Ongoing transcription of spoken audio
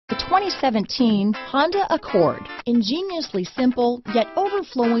2017 Honda Accord. Ingeniously simple, yet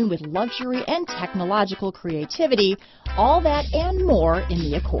overflowing with luxury and technological creativity, all that and more in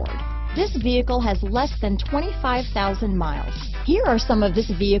the Accord. This vehicle has less than 25,000 miles. Here are some of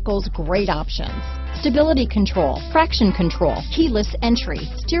this vehicle's great options: stability control, traction control, keyless entry,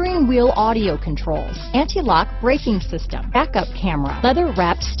 steering wheel audio controls, anti-lock braking system, backup camera,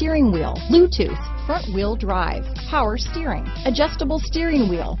 leather-wrapped steering wheel, Bluetooth, front-wheel drive, power steering, adjustable steering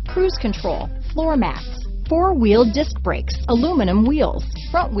wheel, cruise control, floor mats, four-wheel disc brakes, aluminum wheels,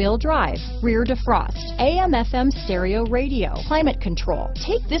 front-wheel drive, rear defrost, AM/FM stereo radio, climate control.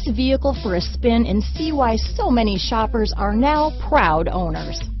 Take this vehicle for a spin and see why so many shoppers are now proud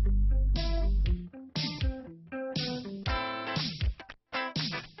owners.